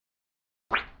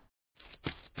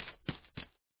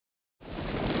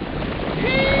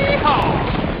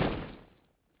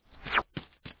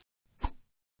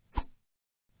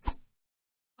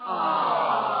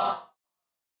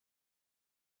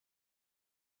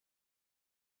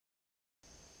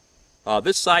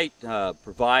This site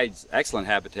provides excellent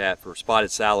habitat for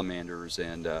spotted salamanders,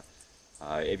 and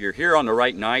if you're here on the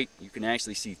right night, you can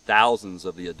actually see thousands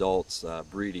of the adults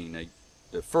breeding.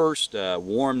 The first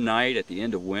warm night at the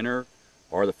end of winter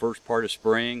or the first part of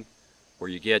spring, where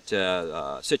you get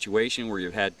a situation where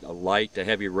you've had a light to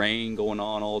heavy rain going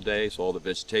on all day, so all the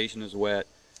vegetation is wet.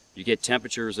 You get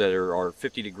temperatures that are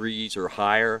 50 degrees or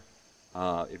higher.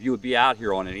 If you would be out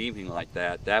here on an evening like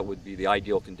that, that would be the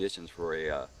ideal conditions for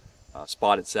a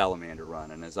spotted salamander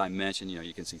run. And as I mentioned,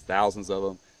 you can see thousands of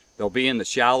them. They'll be in the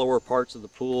shallower parts of the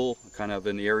pool, kind of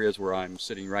in the areas where I'm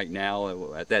sitting right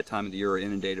now. At that time of the year,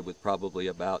 inundated with probably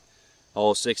about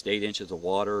 6 to 8 inches of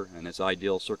water, and it's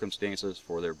ideal circumstances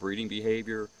for their breeding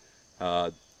behavior.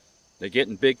 They get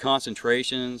in big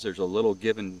concentrations. There's a little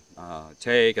give and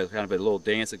take, kind of a little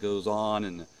dance that goes on,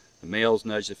 and the males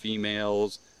nudge the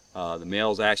females. The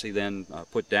males actually then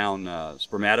put down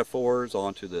spermatophores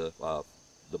onto the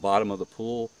bottom of the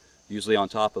pool, usually on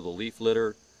top of the leaf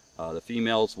litter. The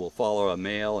females will follow a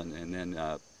male and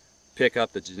then pick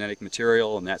up the genetic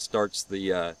material, and that starts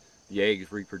the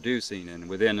eggs reproducing. And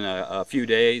within a few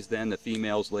days, then the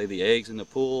females lay the eggs in the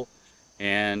pool,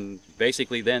 and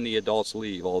basically then the adults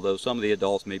leave, although some of the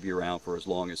adults may be around for as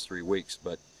long as 3 weeks.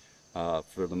 But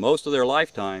for the most of their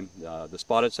lifetime, the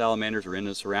spotted salamanders are in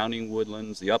the surrounding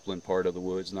woodlands, the upland part of the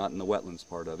woods, not in the wetlands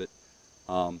part of it.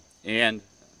 And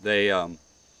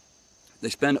they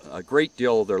spend a great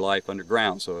deal of their life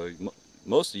underground, so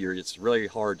most of the year it's really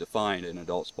hard to find an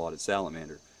adult spotted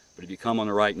salamander. But if you come on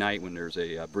the right night when there's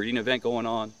a breeding event going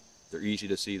on, they're easy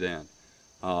to see then.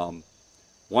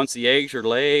 Once the eggs are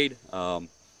laid,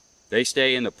 they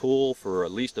stay in the pool for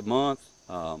at least a month.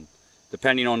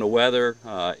 Depending on the weather,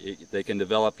 they can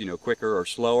develop quicker or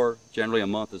slower. Generally a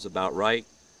month is about right.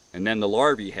 And then the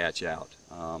larvae hatch out.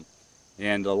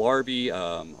 And the larvae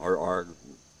are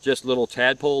just little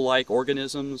tadpole-like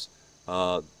organisms,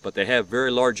 but they have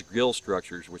very large gill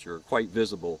structures which are quite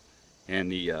visible.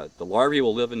 And the larvae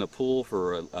will live in the pool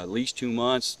for at least 2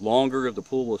 months, longer if the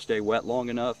pool will stay wet long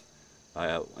enough.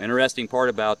 Interesting part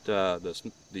about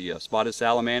the spotted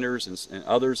salamanders and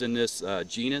others in this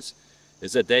genus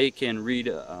is that they can read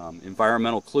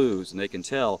environmental clues, and they can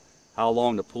tell how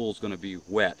long the pool is going to be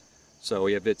wet. So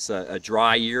if it's a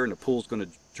dry year and the pool is going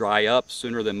to dry up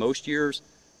sooner than most years,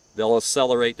 they'll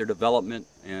accelerate their development,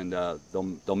 and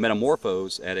they'll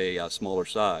metamorphose at a smaller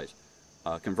size.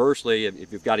 Conversely,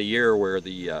 if you've got a year where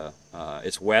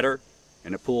it's wetter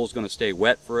and the pool is going to stay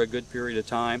wet for a good period of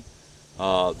time,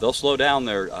 they'll slow down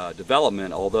their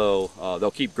development, although they'll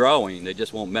keep growing. They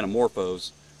just won't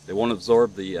metamorphose. They won't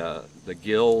absorb the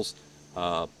gills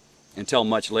until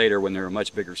much later when they're a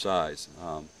much bigger size.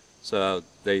 So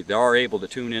they are able to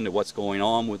tune into what's going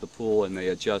on with the pool, and they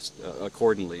adjust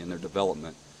accordingly in their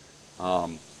development.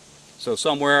 So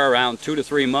somewhere around 2 to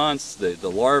 3 months, the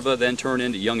larvae then turn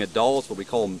into young adults, what we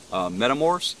call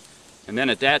metamorphs. And then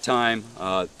at that time,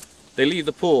 they leave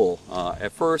the pool.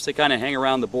 At first, they kind of hang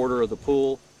around the border of the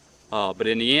pool, but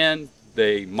in the end,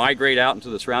 they migrate out into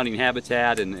the surrounding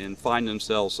habitat and find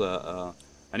themselves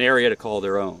an area to call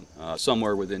their own,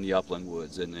 somewhere within the upland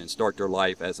woods, and start their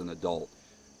life as an adult.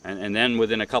 And then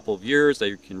within a couple of years,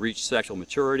 they can reach sexual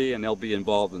maturity, and they'll be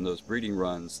involved in those breeding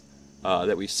runs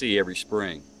that we see every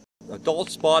spring. Adult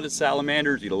spotted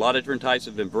salamanders eat a lot of different types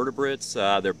of invertebrates.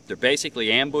 They're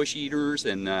basically ambush eaters,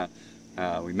 and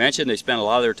we mentioned they spend a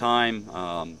lot of their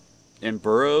time in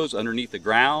burrows underneath the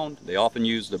ground. They often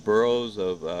use the burrows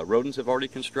of rodents have already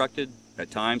constructed. At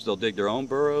times they'll dig their own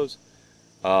burrows.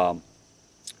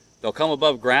 They'll come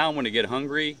above ground when they get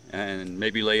hungry and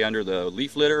maybe lay under the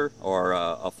leaf litter or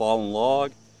a fallen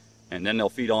log, and then they'll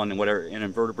feed on whatever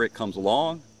invertebrate comes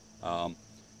along.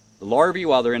 The larvae,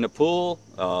 while they're in the pool,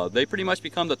 they pretty much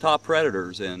become the top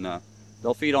predators, and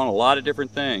they'll feed on a lot of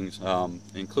different things,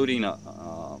 including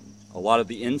a lot of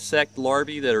the insect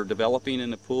larvae that are developing in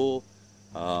the pool,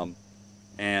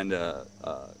 and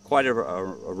quite an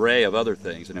array of other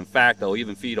things. And in fact, they'll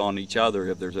even feed on each other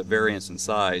if there's a variance in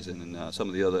size, and some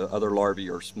of the other larvae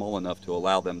are small enough to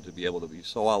allow them to be able to be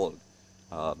swallowed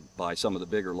by some of the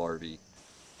bigger larvae.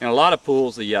 In a lot of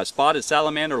pools, the spotted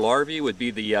salamander larvae would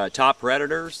be the top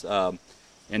predators.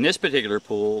 In this particular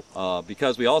pool,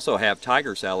 because we also have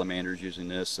tiger salamanders using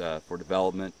this for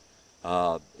development,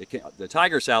 the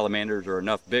tiger salamanders are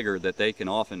enough bigger that they can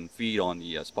often feed on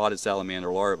the spotted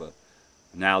salamander larvae.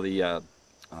 Now the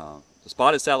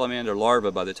spotted salamander larvae,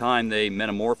 by the time they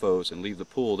metamorphose and leave the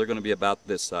pool, they're going to be about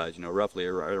this size, roughly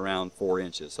right around 4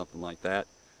 inches, something like that.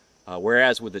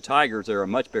 Whereas with the tigers, they're a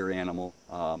much bigger animal.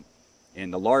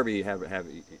 And the larvae have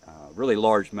really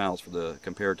large mouths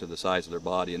compared to the size of their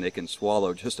body, and they can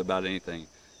swallow just about anything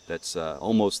that's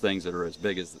almost things that are as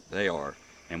big as they are.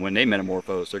 And when they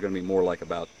metamorphose, they're going to be more like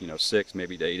about 6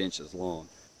 maybe to 8 inches long.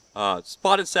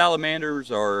 Spotted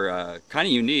salamanders are kind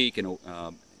of unique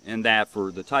in that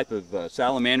for the type of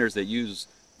salamanders that use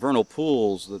vernal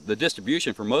pools, the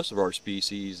distribution for most of our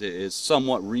species is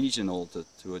somewhat regional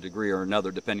to a degree or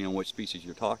another, depending on which species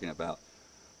you're talking about.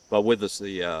 But with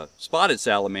the spotted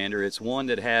salamander, it's one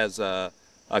that has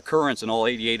occurrence in all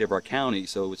 88 of our counties,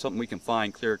 so it's something we can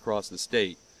find clear across the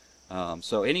state.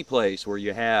 So any place where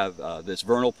you have this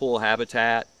vernal pool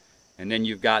habitat, and then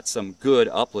you've got some good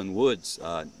upland woods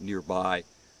nearby,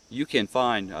 you can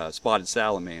find spotted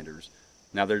salamanders.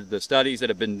 Now, the studies that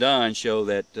have been done show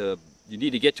that you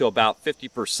need to get to about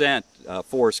 50%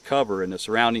 forest cover in the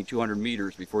surrounding 200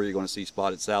 meters before you're going to see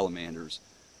spotted salamanders.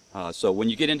 So when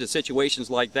you get into situations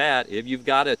like that, if you've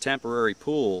got a temporary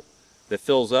pool that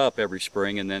fills up every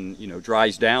spring and then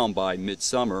dries down by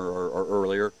midsummer or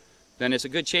earlier, then it's a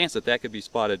good chance that that could be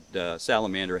spotted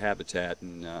salamander habitat.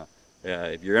 And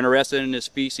if you're interested in this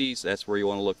species, that's where you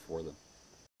want to look for them.